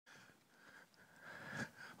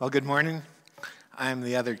Well, good morning. I'm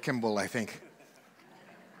the other Kimball, I think.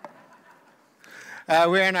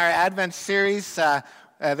 We're in our Advent series.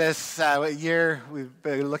 This year, we've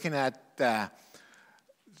been looking at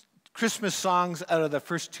Christmas songs out of the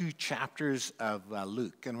first two chapters of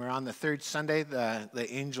Luke. And we're on the third Sunday, the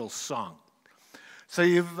angel song. So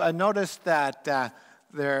you've noticed that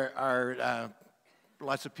there are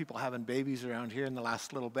lots of people having babies around here in the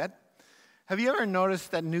last little bit. Have you ever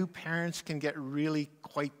noticed that new parents can get really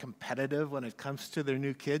quite competitive when it comes to their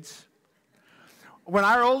new kids? When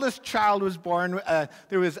our oldest child was born,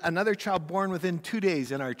 there was another child born within 2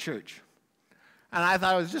 days in our church. And I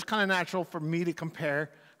thought it was just kind of natural for me to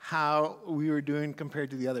compare how we were doing compared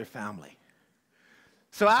to the other family.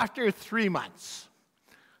 So after 3 months,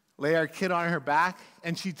 lay our kid on her back,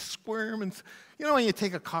 and she'd squirm. And you know when you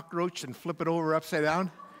take a cockroach and flip it over upside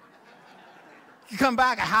down? You come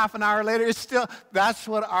back a half an hour later, that's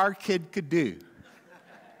what our kid could do.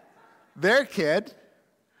 Their kid,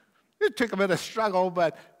 it took a bit of struggle,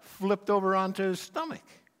 but flipped over onto his stomach.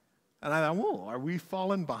 And I thought, whoa, are we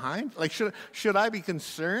falling behind? Like, should I be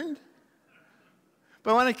concerned?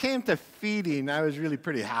 But when it came to feeding, I was really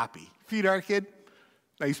pretty happy. Feed our kid,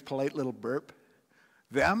 nice polite little burp.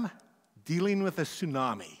 Them, dealing with a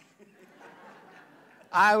tsunami.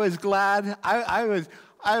 I was glad, I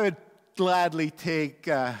would gladly take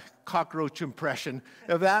a cockroach impression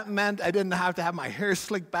if that meant I didn't have to have my hair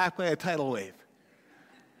slicked back by a tidal wave.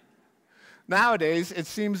 Nowadays, it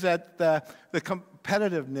seems that the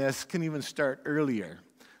competitiveness can even start earlier.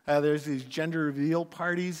 There's these gender reveal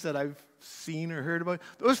parties that I've seen or heard about.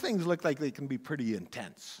 Those things look like they can be pretty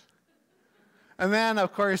intense. And then,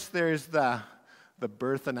 of course, there's the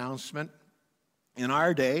birth announcement. In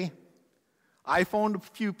our day, I phoned a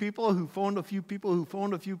few people who phoned a few people who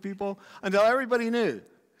phoned a few people until everybody knew.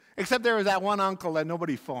 Except there was that one uncle that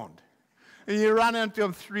nobody phoned. And you run into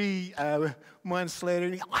him 3 months later,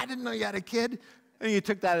 and you go, I didn't know you had a kid. And you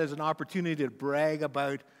took that as an opportunity to brag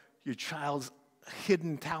about your child's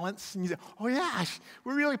hidden talents. And you say, oh yeah,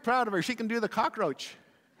 we're really proud of her. She can do the cockroach.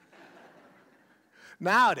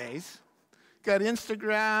 Nowadays, got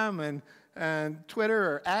Instagram and Twitter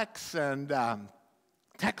or X and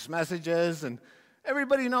text messages, and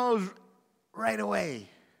everybody knows right away.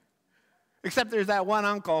 Except there's that one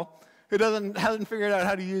uncle who hasn't figured out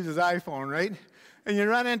how to use his iPhone, right? And you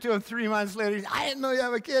run into him 3 months later, I didn't know you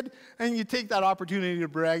have a kid, and you take that opportunity to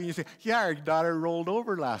brag, and you say, yeah, our daughter rolled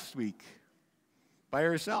over last week by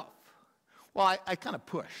herself. Well, I kind of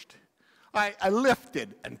pushed. I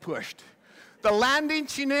lifted and pushed. The landing,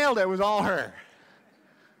 she nailed it. It was all her.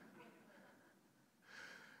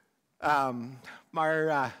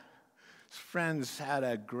 My friends had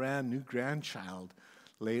a new grandchild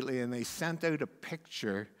lately, and they sent out a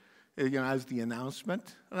picture, as the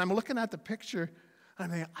announcement. And I'm looking at the picture, and I'm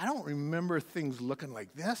thinking, I don't remember things looking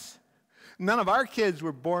like this. None of our kids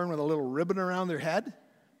were born with a little ribbon around their head.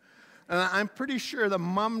 And I'm pretty sure the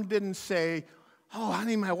mom didn't say, oh,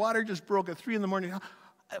 honey, my water just broke at 3 in the morning.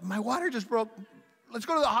 My water just broke. Let's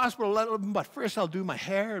go to the hospital, but first I'll do my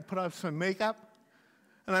hair and put on some makeup.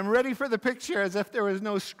 And I'm ready for the picture as if there was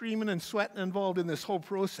no screaming and sweating involved in this whole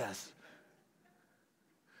process.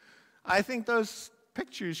 I think those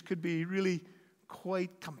pictures could be really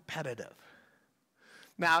quite competitive.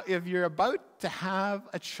 Now, if you're about to have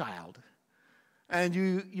a child and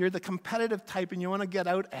you're the competitive type and you want to get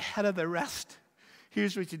out ahead of the rest,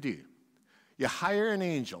 here's what you do. You hire an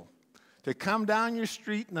angel to come down your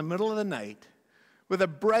street in the middle of the night with the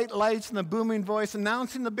bright lights and the booming voice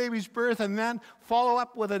announcing the baby's birth, and then follow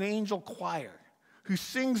up with an angel choir who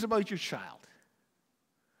sings about your child.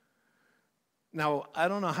 Now, I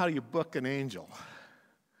don't know how you book an angel.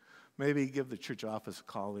 Maybe give the church office a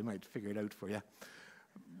call. They might figure it out for you.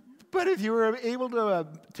 But if you were able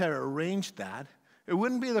to arrange that, it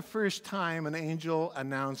wouldn't be the first time an angel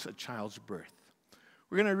announced a child's birth.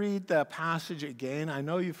 We're going to read the passage again. I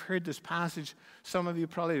know you've heard this passage. Some of you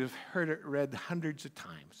probably have heard it read hundreds of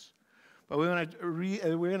times. But we're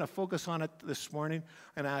going to focus on it this morning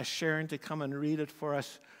and ask Sharon to come and read it for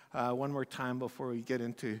us one more time before we get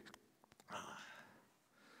into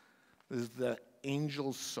this is the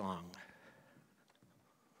angel's song.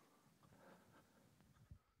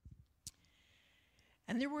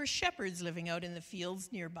 And there were shepherds living out in the fields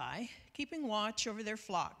nearby, keeping watch over their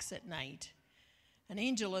flocks at night. An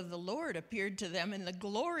angel of the Lord appeared to them, and the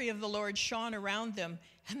glory of the Lord shone around them,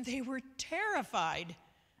 and they were terrified.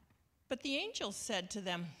 But the angel said to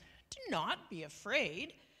them, do not be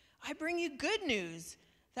afraid. I bring you good news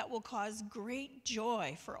that will cause great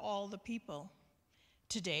joy for all the people.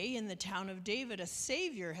 Today in the town of David, a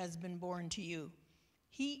Savior has been born to you.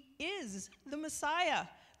 He is the Messiah,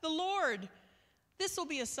 the Lord. This will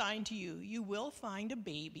be a sign to you. You will find a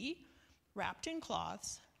baby wrapped in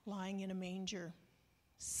cloths, lying in a manger."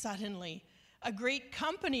 Suddenly, a great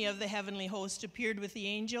company of the heavenly host appeared with the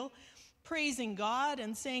angel, praising God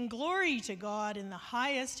and saying, "Glory to God in the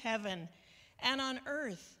highest heaven, and on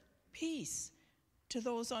earth peace to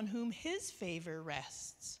those on whom his favor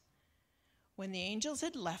rests." When the angels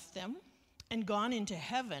had left them and gone into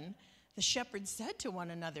heaven, the shepherds said to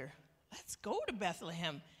one another, "Let's go to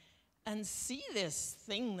Bethlehem and see this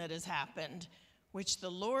thing that has happened, which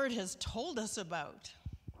the Lord has told us about."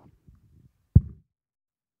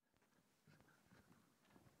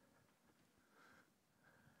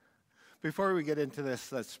 Before we get into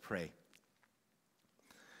this, let's pray.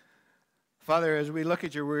 Father, as we look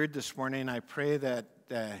at your word this morning, I pray that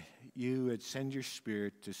you would send your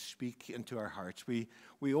Spirit to speak into our hearts. We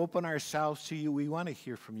open ourselves to you. We want to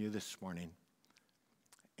hear from you this morning.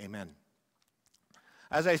 Amen.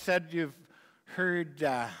 As I said, you've heard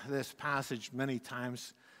this passage many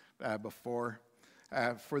times before.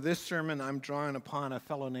 For this sermon, I'm drawing upon a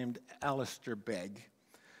fellow named Alistair Begg.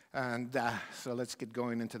 And so let's get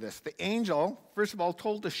going into this. The angel, first of all,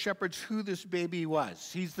 told the shepherds who this baby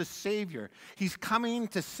was. He's the Savior. He's coming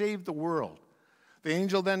to save the world. The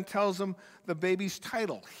angel then tells them the baby's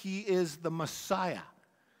title. He is the Messiah,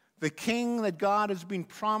 the king that God has been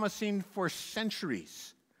promising for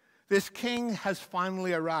centuries. This king has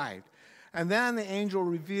finally arrived. And then the angel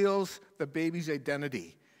reveals the baby's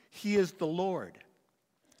identity. He is the Lord.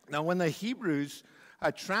 Now, when the Hebrews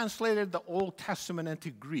translated the Old Testament into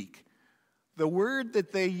Greek, the word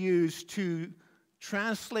that they used to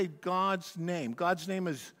translate God's name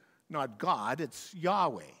is not God, it's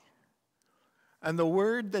Yahweh. And the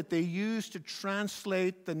word that they used to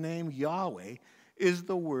translate the name Yahweh is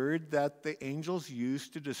the word that the angels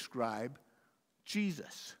used to describe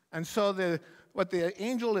Jesus. And so what the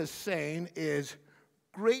angel is saying is,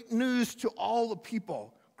 great news to all the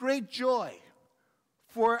people, great joy.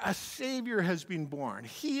 For a Savior has been born.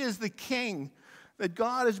 He is the King that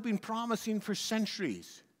God has been promising for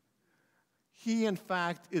centuries. He, in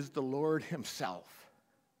fact, is the Lord himself.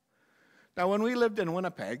 Now, when we lived in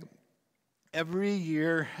Winnipeg, every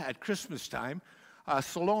year at Christmas time,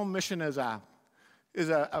 Siloam Mission is a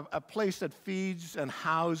place that feeds and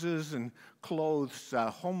houses and clothes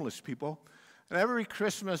homeless people. And every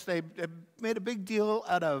Christmas, they made a big deal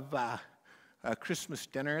out of a Christmas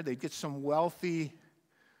dinner. They'd get some wealthy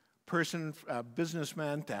person,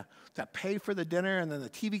 businessman, to pay for the dinner, and then the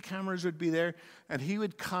TV cameras would be there, and he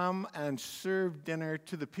would come and serve dinner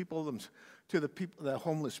to the people, the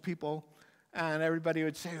homeless people, and everybody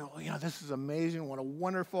would say, "Oh, this is amazing! What a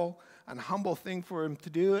wonderful and humble thing for him to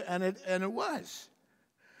do," and it was.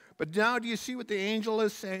 But now, do you see what the angel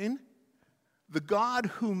is saying? The God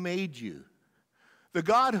who made you, the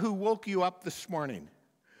God who woke you up this morning,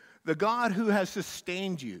 the God who has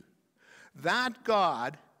sustained you, that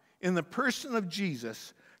God, in the person of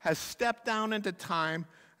Jesus, has stepped down into time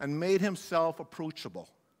and made himself approachable.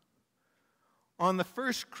 On the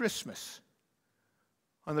first Christmas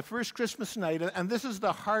night, and this is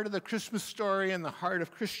the heart of the Christmas story and the heart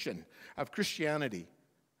of Christianity.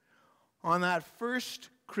 On that first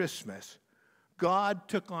Christmas, God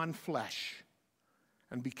took on flesh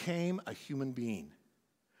and became a human being.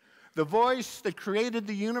 The voice that created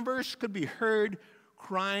the universe could be heard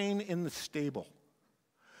crying in the stable.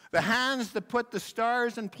 The hands that put the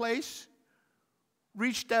stars in place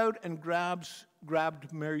reached out and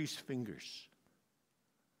grabbed Mary's fingers.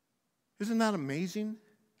 Isn't that amazing?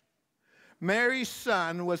 Mary's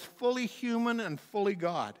son was fully human and fully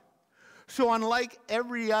God. So unlike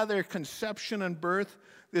every other conception and birth,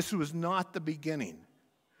 this was not the beginning.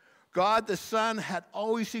 God the Son had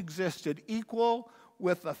always existed, equal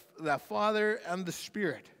with the Father and the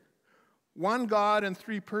Spirit. One God in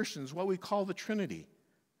three persons, what we call the Trinity.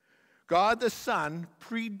 God the Son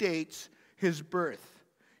predates his birth.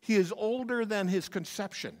 He is older than his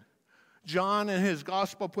conception. John in his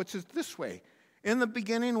gospel puts it this way: in the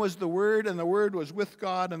beginning was the Word, and the Word was with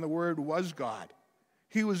God, and the Word was God.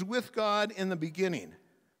 He was with God in the beginning.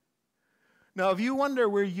 Now, if you wonder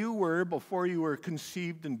where you were before you were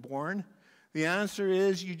conceived and born, the answer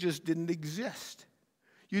is you just didn't exist.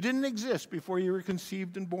 You didn't exist before you were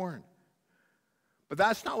conceived and born. But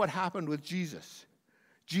that's not what happened with Jesus.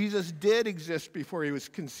 Jesus did exist before he was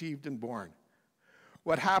conceived and born.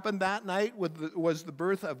 What happened that night was the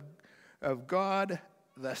birth of God,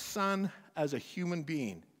 the Son, as a human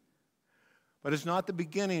being. But it's not the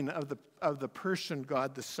beginning of the person,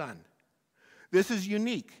 God the Son. This is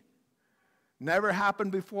unique. Never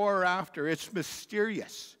happened before or after. It's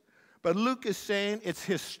mysterious. But Luke is saying it's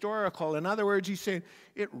historical. In other words, he's saying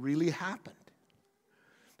it really happened.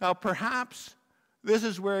 Now, perhaps this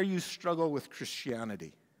is where you struggle with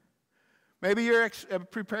Christianity. Maybe you're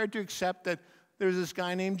prepared to accept that there's this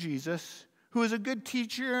guy named Jesus who is a good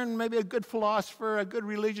teacher and maybe a good philosopher, a good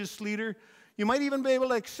religious leader. You might even be able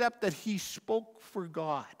to accept that he spoke for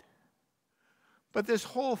God. But this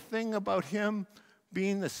whole thing about him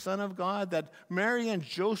being the Son of God, that Mary and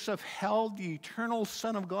Joseph held the eternal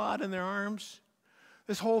Son of God in their arms,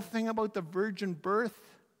 this whole thing about the virgin birth,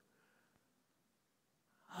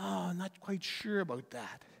 I'm not quite sure about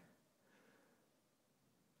that.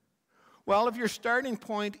 Well, if your starting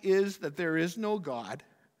point is that there is no God,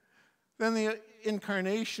 then the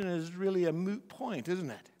incarnation is really a moot point,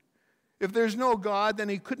 isn't it? If there's no God, then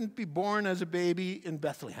he couldn't be born as a baby in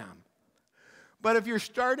Bethlehem. But if your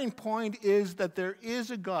starting point is that there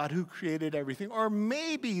is a God who created everything, or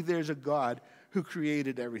maybe there's a God who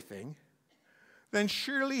created everything, then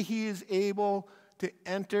surely he is able to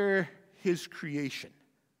enter his creation.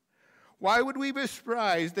 Why would we be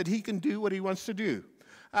surprised that he can do what he wants to do?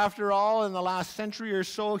 After all, in the last century or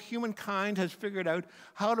so, humankind has figured out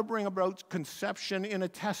how to bring about conception in a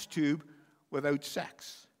test tube without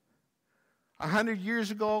sex. 100 years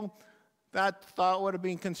ago, that thought would have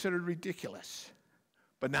been considered ridiculous.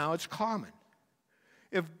 But now it's common.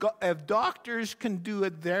 If doctors can do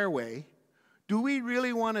it their way, do we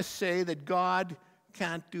really want to say that God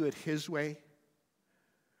can't do it his way?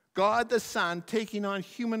 God the Son taking on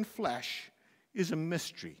human flesh is a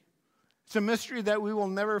mystery. It's a mystery that we will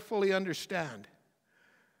never fully understand.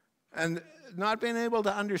 And not being able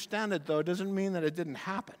to understand it, though, doesn't mean that it didn't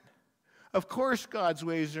happen. Of course God's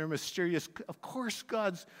ways are mysterious. Of course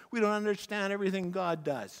we don't understand everything God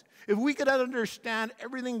does. If we could understand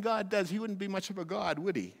everything God does, he wouldn't be much of a God,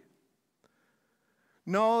 would he?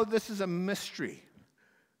 No, this is a mystery.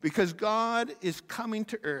 Because God is coming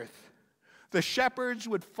to earth. The shepherds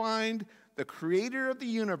would find the creator of the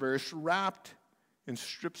universe wrapped in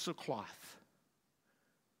strips of cloth.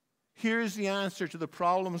 Here's the answer to the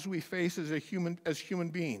problems we face as human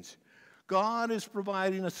beings. God is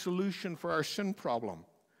providing a solution for our sin problem,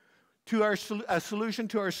 a solution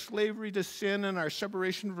to our slavery to sin and our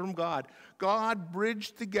separation from God. God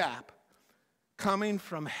bridged the gap coming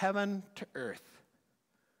from heaven to earth.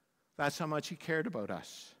 That's how much he cared about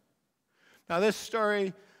us. Now, this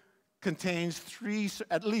story contains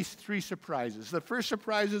at least three surprises. The first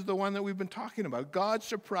surprise is the one that we've been talking about. God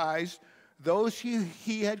surprised those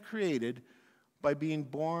he had created by being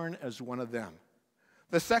born as one of them.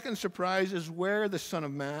 The second surprise is where the Son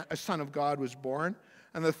of God was born.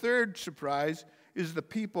 And the third surprise is the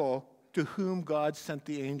people to whom God sent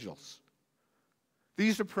the angels.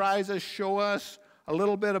 These surprises show us a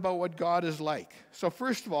little bit about what God is like. So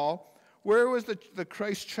first of all, where was the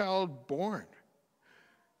Christ child born?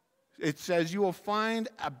 It says, you will find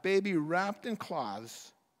a baby wrapped in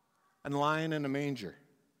cloths and lying in a manger.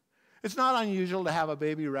 It's not unusual to have a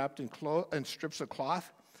baby wrapped in strips of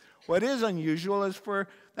cloth. What is unusual is for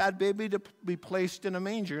that baby to be placed in a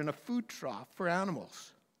manger, in a food trough for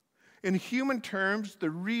animals. In human terms, the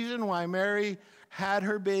reason why Mary had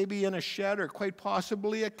her baby in a shed or quite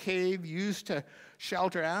possibly a cave used to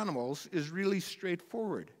shelter animals is really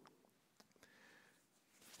straightforward.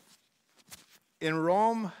 In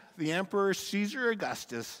Rome, the Emperor Caesar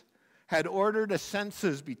Augustus had ordered a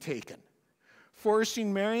census be taken,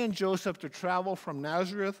 forcing Mary and Joseph to travel from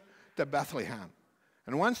Nazareth to Bethlehem.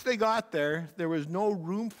 And once they got there, there was no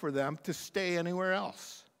room for them to stay anywhere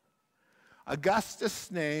else. Augustus'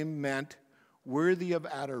 name meant worthy of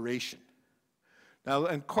adoration. Now,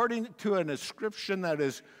 according to an inscription that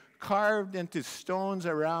is carved into stones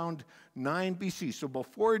around 9 BC, so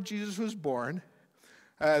before Jesus was born,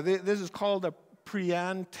 this is called a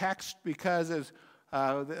Prian text because it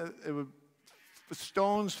was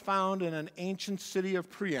stones found in an ancient city of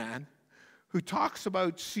Prian who talks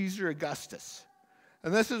about Caesar Augustus.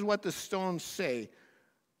 And this is what the stones say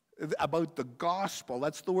about the gospel.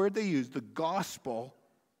 That's the word they use, the gospel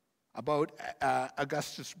about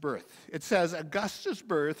Augustus' birth. It says, Augustus'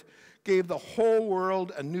 birth gave the whole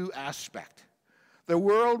world a new aspect. The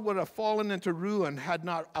world would have fallen into ruin had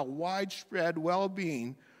not a widespread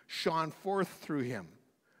well-being shone forth through him,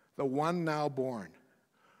 the one now born.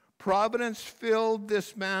 Providence filled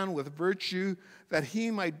this man with virtue that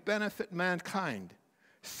he might benefit mankind,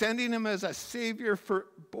 sending him as a savior for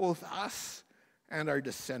both us and our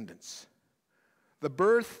descendants. The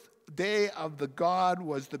birthday of the God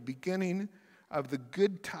was the beginning of the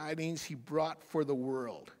good tidings he brought for the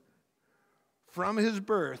world. From his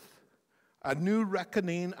birth, a new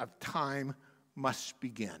reckoning of time must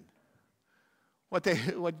begin. What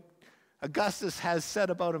Augustus has said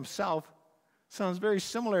about himself sounds very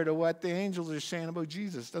similar to what the angels are saying about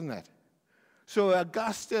Jesus, doesn't it? So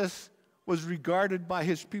Augustus was regarded by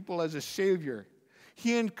his people as a savior.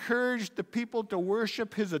 He encouraged the people to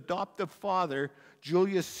worship his adoptive father,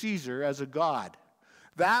 Julius Caesar, as a god.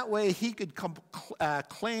 That way he could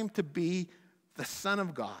claim to be the Son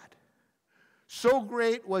of God. So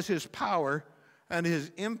great was his power and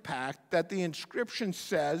his impact that the inscription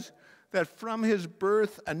says that from his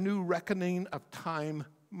birth a new reckoning of time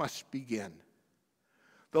must begin.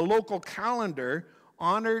 The local calendar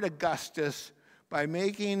honored Augustus by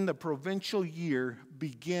making the provincial year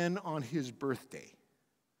begin on his birthday.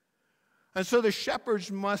 And so the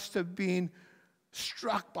shepherds must have been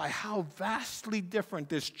struck by how vastly different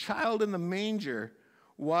this child in the manger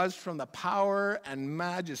was from the power and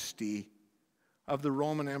majesty of the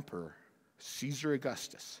Roman emperor, Caesar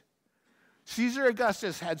Augustus. Caesar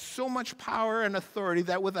Augustus had so much power and authority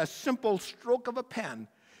that with a simple stroke of a pen,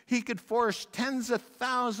 he could force tens of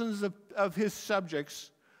thousands of his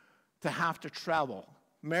subjects to have to travel.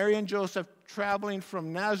 Mary and Joseph traveling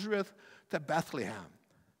from Nazareth to Bethlehem.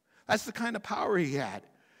 That's the kind of power he had.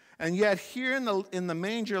 And yet here in the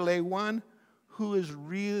manger lay one who is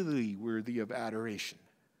really worthy of adoration,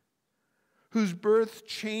 whose birth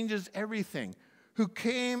changes everything, who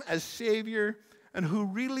came as Savior and who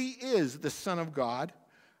really is the Son of God,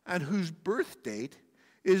 and whose birth date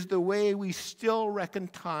is the way we still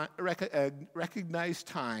recognize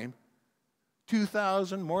time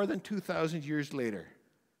more than 2,000 years later.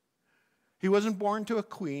 He wasn't born to a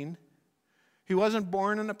queen. He wasn't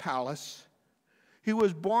born in a palace. He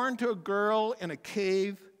was born to a girl in a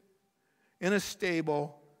cave, in a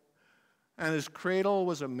stable, and his cradle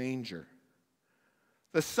was a manger.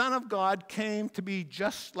 The Son of God came to be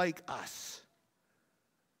just like us,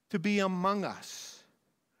 to be among us,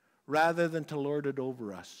 rather than to lord it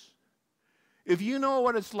over us. If you know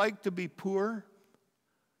what it's like to be poor,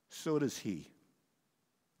 so does he.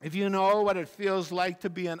 If you know what it feels like to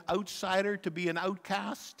be an outsider, to be an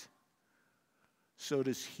outcast, so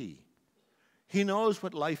does he. He knows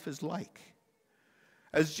what life is like.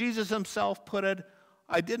 As Jesus himself put it,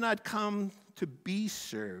 I did not come to be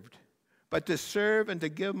served, but to serve and to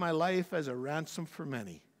give my life as a ransom for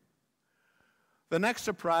many. The next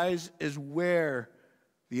surprise is where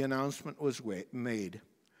the announcement was made.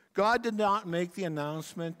 God did not make the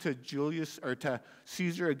announcement to Julius or to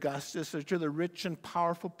Caesar Augustus or to the rich and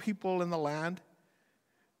powerful people in the land.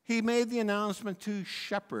 He made the announcement to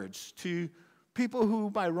shepherds, to people who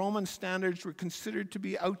by Roman standards were considered to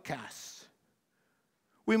be outcasts.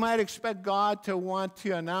 We might expect God to want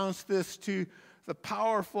to announce this to the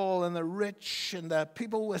powerful and the rich and the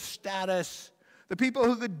people with status, the people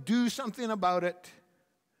who could do something about it.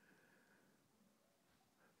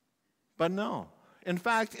 But no. In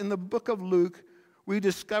fact, in the book of Luke, we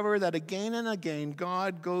discover that again and again,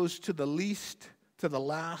 God goes to the least, to the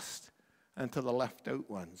last, and to the left out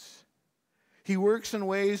ones. He works in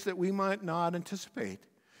ways that we might not anticipate.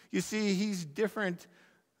 You see, he's different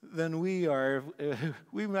than we are.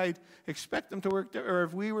 We might expect him to work, or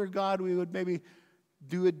if we were God, we would maybe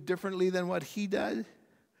do it differently than what he does.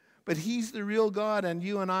 But he's the real God, and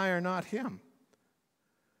you and I are not him.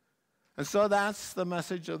 And so that's the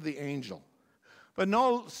message of the angel. But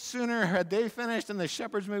no sooner had they finished and the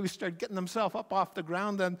shepherds maybe start getting themselves up off the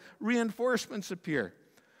ground than reinforcements appear.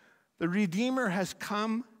 The Redeemer has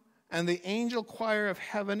come, and the angel choir of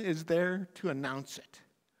heaven is there to announce it.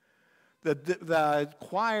 The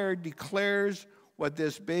choir declares what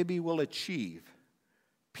this baby will achieve: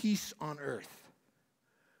 peace on earth.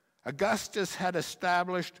 Augustus had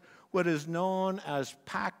established what is known as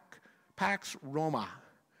Pax Roma,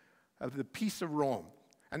 of the peace of Rome,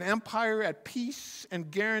 an empire at peace and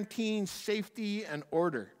guaranteeing safety and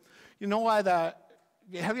order. You know why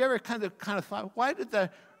have you ever kind of thought, why did the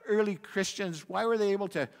early Christians, why were they able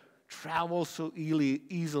to travel so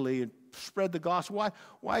easily and spread the gospel?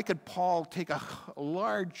 Why could Paul take a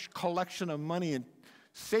large collection of money and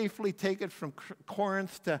safely take it from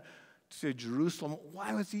Corinth to Jerusalem?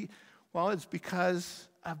 Why was he? Well, it's because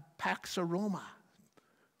of Pax Roma.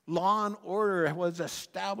 Law and order was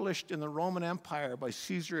established in the Roman Empire by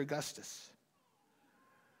Caesar Augustus.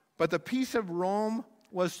 But the peace of Rome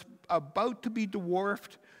was about to be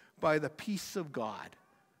dwarfed by the peace of God.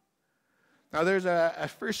 Now, there's a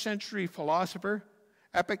first century philosopher,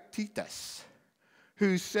 Epictetus,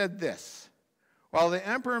 who said this: while the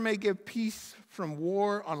emperor may give peace from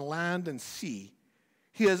war on land and sea,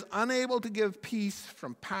 he is unable to give peace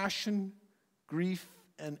from passion, grief,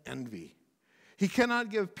 and envy. He cannot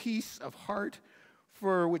give peace of heart,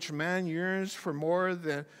 for which man yearns for more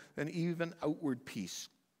than even outward peace.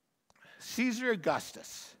 Caesar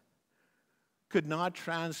Augustus could not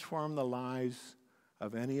transform the lives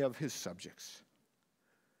of any of his subjects.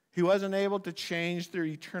 He wasn't able to change their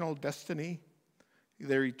eternal destiny,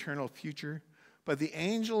 their eternal future. But the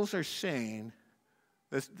angels are saying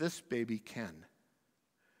this baby can.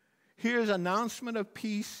 Here's an announcement of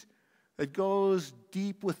peace that goes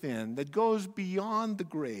deep within, that goes beyond the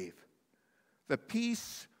grave. The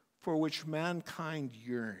peace for which mankind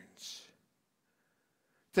yearns.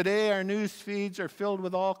 Today, our news feeds are filled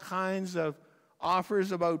with all kinds of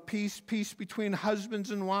offers about peace, peace between husbands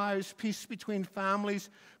and wives, peace between families,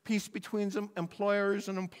 peace between employers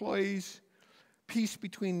and employees, peace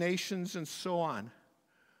between nations, and so on.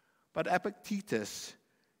 But Epictetus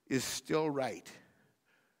is still right.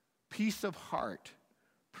 Peace of heart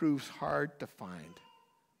proves hard to find.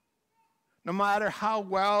 No matter how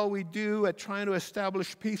well we do at trying to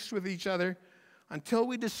establish peace with each other, until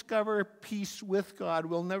we discover peace with God,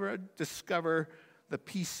 we'll never discover the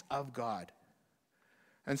peace of God.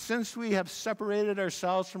 And since we have separated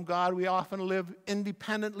ourselves from God, we often live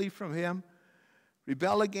independently from Him,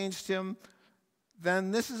 rebel against Him.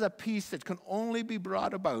 Then this is a peace that can only be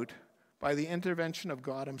brought about by the intervention of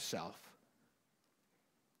God Himself.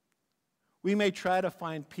 We may try to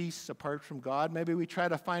find peace apart from God. Maybe we try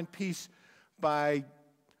to find peace by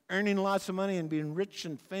earning lots of money and being rich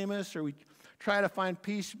and famous, or we try to find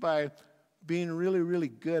peace by being really, really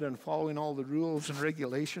good and following all the rules and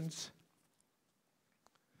regulations.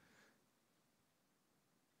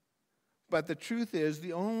 But the truth is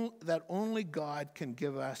that only God can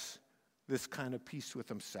give us this kind of peace with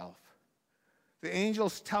Himself. The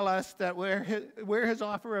angels tell us that where His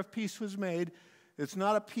offer of peace was made, it's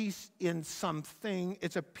not a peace in something,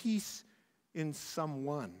 it's a peace in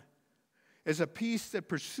someone. It's a peace that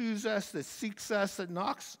pursues us, that seeks us, that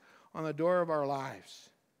knocks on the door of our lives.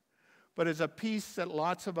 But it's a peace that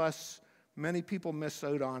lots of us, many people miss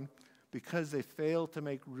out on because they fail to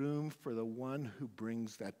make room for the one who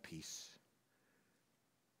brings that peace.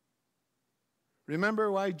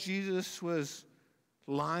 Remember why Jesus was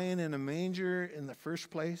lying in a manger in the first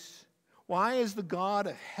place? Why is the God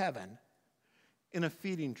of heaven in a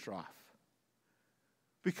feeding trough?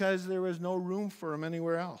 Because there was no room for Him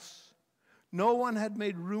anywhere else. No one had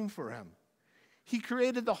made room for Him. He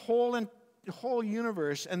created the whole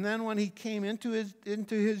universe, and then when He came into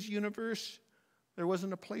his universe, there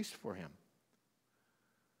wasn't a place for Him.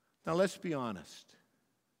 Now let's be honest.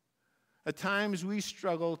 At times we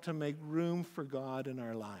struggle to make room for God in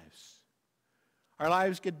our lives. Our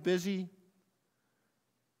lives get busy,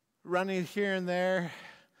 running here and there,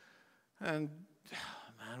 and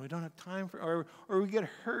we don't have time for, or we get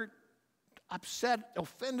hurt, upset,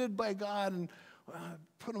 offended by God, and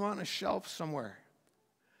put Him on a shelf somewhere.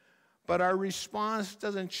 But our response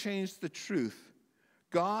doesn't change the truth.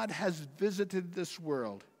 God has visited this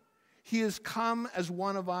world. He has come as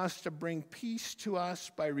one of us to bring peace to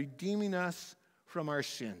us by redeeming us from our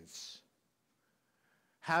sins.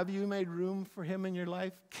 Have you made room for Him in your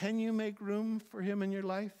life? Can you make room for Him in your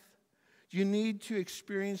life? Do you need to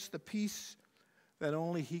experience the peace that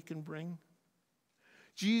only He can bring?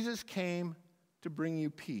 Jesus came to bring you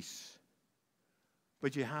peace,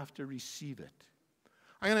 but you have to receive it.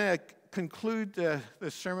 I'm going to conclude the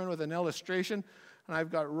sermon with an illustration, and I've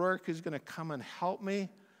got Rourke who's going to come and help me.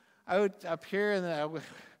 Out up here, and the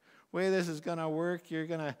way this is going to work, I'm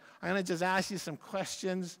going to just ask you some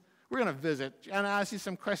questions. We're going to visit and ask you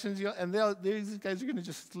some questions, and these guys are going to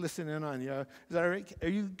just listen in on you. Is that all right? Are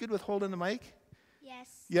you good with holding the mic? Yes.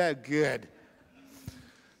 Yeah, good.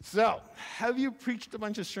 So, have you preached a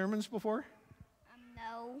bunch of sermons before?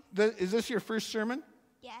 No. Is this your first sermon?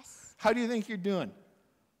 Yes. How do you think you're doing?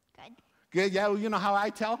 Good. Good, yeah, well, you know how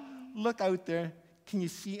I tell? Look out there. Can you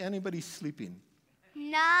see anybody sleeping?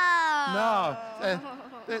 No. No.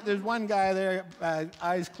 There's one guy there,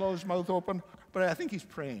 eyes closed, mouth open, but I think he's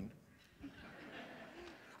praying.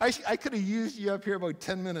 I could have used you up here about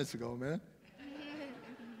 10 minutes ago, man.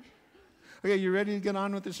 Okay, you ready to get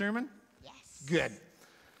on with the sermon? Yes. Good.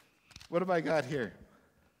 What have I got here?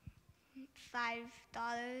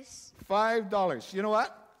 $5. $5. You know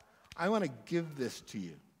what? I want to give this to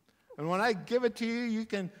you. And when I give it to you, you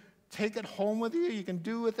can take it home with you. You can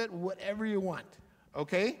do with it whatever you want.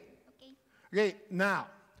 Okay? Okay. Okay, now,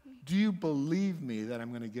 do you believe me that I'm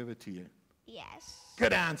going to give it to you? Yes.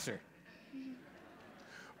 Good answer.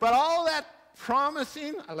 But all that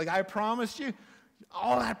promising, like I promised you,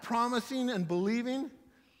 all that promising and believing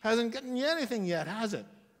hasn't gotten you anything yet, has it?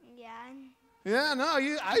 Yeah. Yeah, no,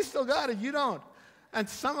 I still got it. You don't. And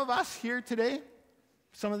some of us here today,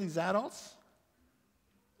 some of these adults,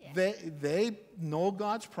 Yeah. they know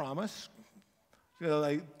God's promise.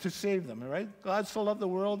 like to save them, right? God so loved the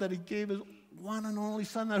world that he gave his one and only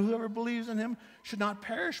Son, that whoever believes in him should not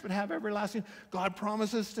perish but have everlasting. God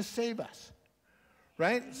promises to save us,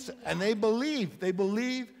 right? And they believe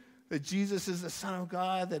that Jesus is the Son of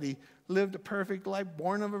God, that he lived a perfect life,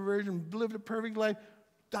 born of a virgin, lived a perfect life,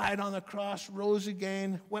 died on the cross, rose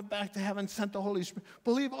again, went back to heaven, sent the Holy Spirit.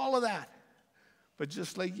 Believe all of that. But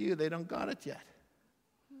just like you, they don't got it yet.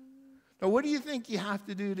 Now, what do you think you have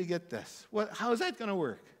to do to get this? How is that going to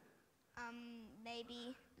work?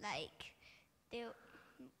 Maybe like they'll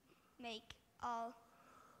make all.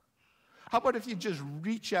 How about if you just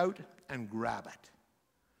reach out and grab it?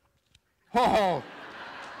 Oh!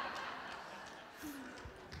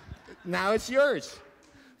 Now it's yours.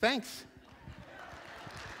 Thanks.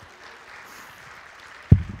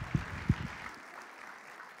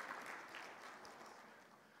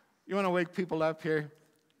 You want to wake people up here?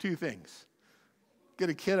 2 things. Get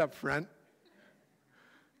a kid up front.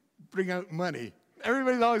 Bring out money.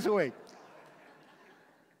 Everybody's always awake.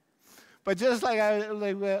 But just like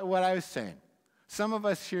what I was saying, some of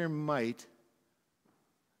us here might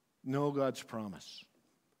know God's promise.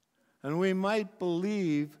 And we might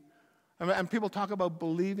believe, and people talk about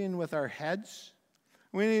believing with our heads.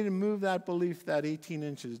 We need to move that belief, that 18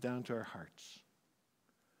 inches, down to our hearts.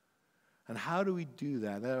 And how do we do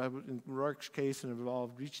that? In Rourke's case, it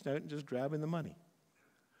involved reaching out and just grabbing the money.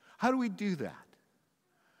 How do we do that?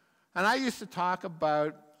 And I used to talk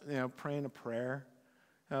about, praying a prayer.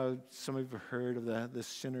 Some of you have heard of the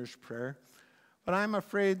sinner's prayer. But I'm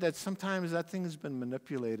afraid that sometimes that thing has been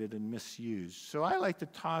manipulated and misused. So I like to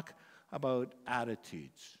talk about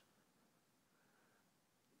attitudes,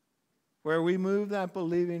 where we move that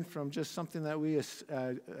believing from just something that we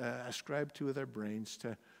ascribe to with our brains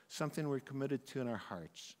to something we're committed to in our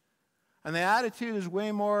hearts. And the attitude is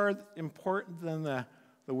way more important than the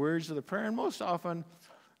words of the prayer. And most often,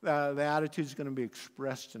 the attitude is going to be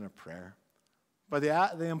expressed in a prayer. But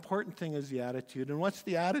the important thing is the attitude. And what's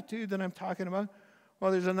the attitude that I'm talking about?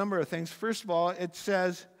 Well, there's a number of things. First of all, it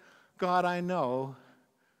says, God, I know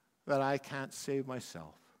that I can't save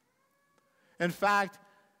myself. In fact,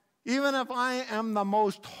 even if I am the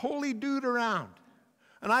most holy dude around,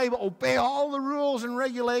 and I obey all the rules and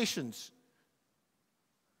regulations,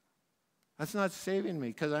 that's not saving me,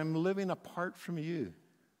 because I'm living apart from you.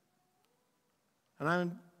 And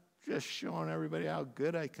I'm just showing everybody how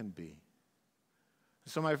good I can be.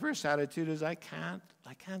 So my first attitude is I can't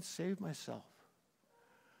save myself.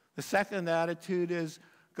 The second attitude is,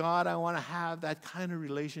 God, I want to have that kind of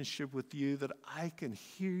relationship with you that I can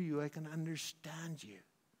hear you, I can understand you.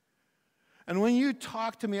 And when you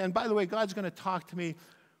talk to me, and by the way, God's going to talk to me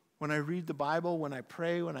when I read the Bible, when I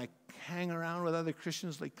pray, when I hang around with other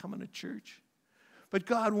Christians like coming to church. But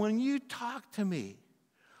God, when you talk to me,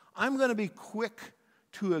 I'm going to be quick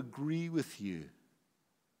to agree with you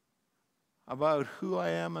about who I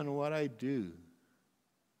am and what I do.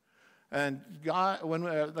 And God,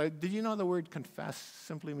 did you know the word confess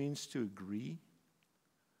simply means to agree?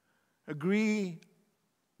 Agree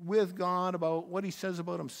with God about what he says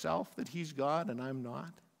about himself, that he's God and I'm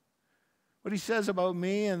not. What he says about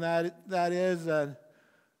me, and that is that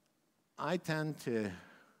I tend to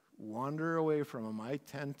wander away from him. I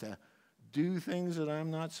tend to do things that I'm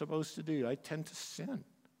not supposed to do. I tend to sin.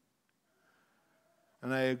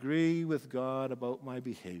 And I agree with God about my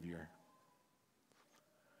behavior.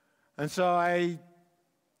 And so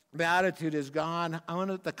the attitude is, God, I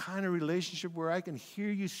want the kind of relationship where I can hear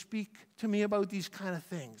you speak to me about these kind of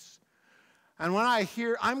things. And when I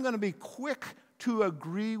hear, I'm going to be quick to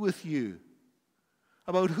agree with you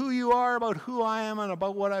about who you are, about who I am, and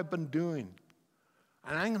about what I've been doing.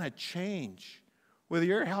 And I'm going to change. With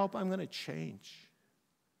your help, I'm going to change.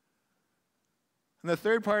 And the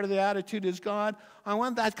third part of the attitude is, God, I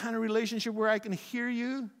want that kind of relationship where I can hear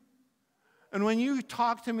you. And when you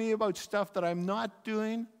talk to me about stuff that I'm not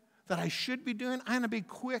doing, that I should be doing, I'm going to be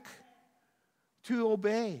quick to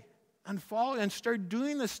obey and follow and start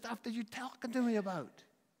doing the stuff that you're talking to me about.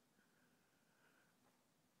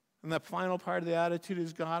 And the final part of the attitude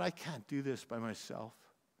is, God, I can't do this by myself.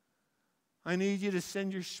 I need you to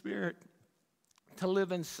send your Spirit to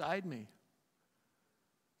live inside me.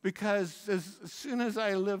 Because as soon as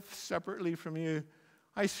I live separately from you,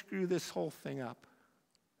 I screw this whole thing up.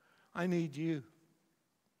 I need you.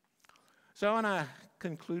 So I want to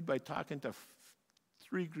conclude by talking to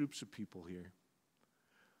 3 groups of people here.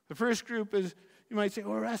 The first group is, you might say,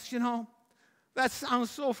 oh, Russ, that sounds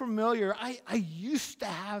so familiar. I used to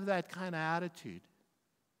have that kind of attitude.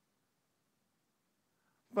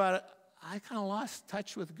 But I kind of lost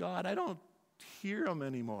touch with God. I don't hear him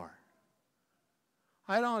anymore.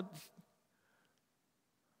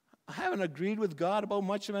 I haven't agreed with God about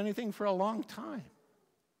much of anything for a long time.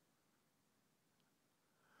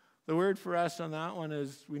 The word for us on that one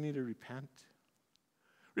is we need to repent.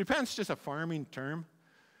 Repent's just a farming term.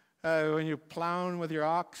 When you're plowing with your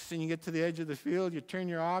ox and you get to the edge of the field, you turn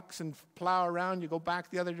your ox and plow around, you go back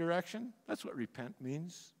the other direction. That's what repent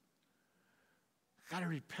means. I've got to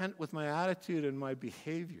repent with my attitude and my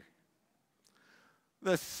behavior.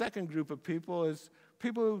 The second group of people is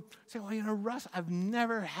people who say, well, Russ, I've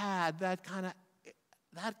never had that kind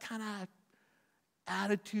of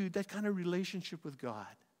attitude, that kind of relationship with God.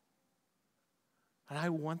 And I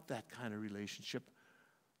want that kind of relationship.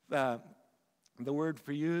 The word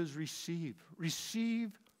for you is receive.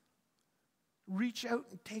 Receive. Reach out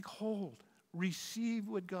and take hold. Receive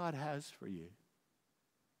what God has for you.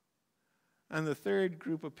 And the third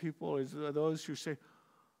group of people is those who say,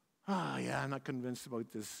 oh, yeah, I'm not convinced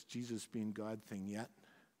about this Jesus being God thing yet.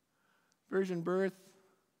 Virgin birth,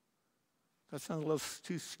 that sounds a little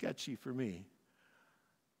too sketchy for me.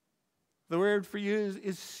 The word for you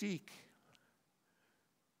is seek.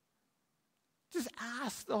 Just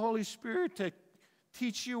ask the Holy Spirit to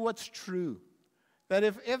teach you what's true. That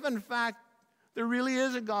if in fact there really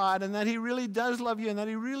is a God and that he really does love you and that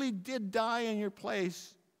he really did die in your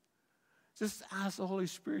place, just ask the Holy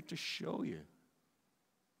Spirit to show you.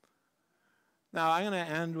 Now, I'm going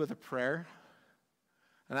to end with a prayer.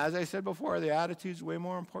 And as I said before, the attitude's way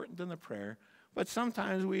more important than the prayer. But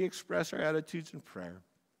sometimes we express our attitudes in prayer.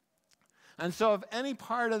 And so if any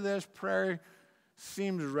part of this prayer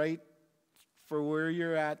seems right for where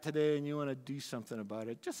you're at today and you want to do something about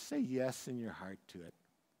it, just say yes in your heart to it.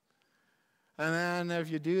 And then if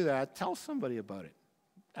you do that, tell somebody about it.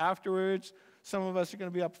 Afterwards, some of us are going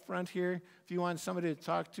to be up front here. If you want somebody to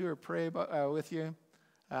talk to or pray about, with you,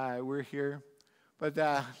 we're here. But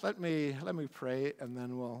let me pray, and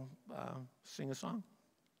then we'll sing a song.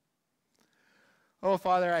 Oh,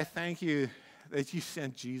 Father, I thank you that you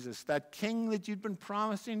sent Jesus, that King that you'd been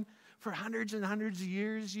promising for hundreds and hundreds of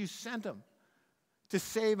years. You sent him to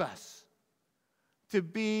save us, to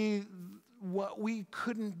be what we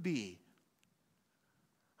couldn't be.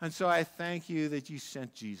 And so I thank you that you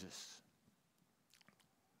sent Jesus.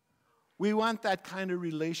 We want that kind of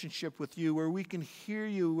relationship with you where we can hear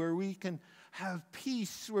you, where we can have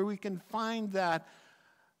peace, where we can find that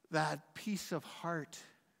peace of heart,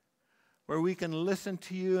 where we can listen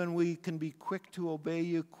to you and we can be quick to obey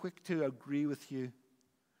you, quick to agree with you.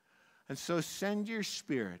 And so send your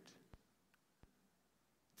Spirit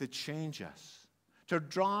to change us, to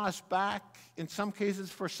draw us back, in some cases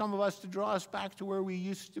for some of us to draw us back to where we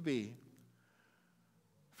used to be,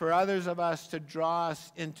 for others of us to draw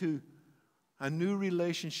us into a new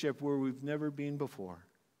relationship where we've never been before,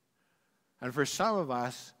 and for some of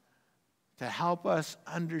us to help us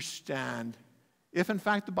understand if in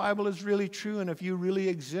fact the Bible is really true and if you really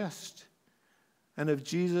exist and if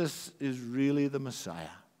Jesus is really the Messiah.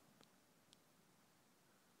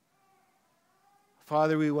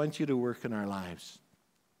 Father, we want you to work in our lives.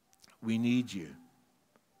 We need you.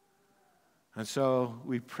 And so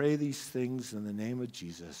we pray these things in the name of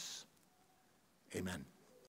Jesus. Amen.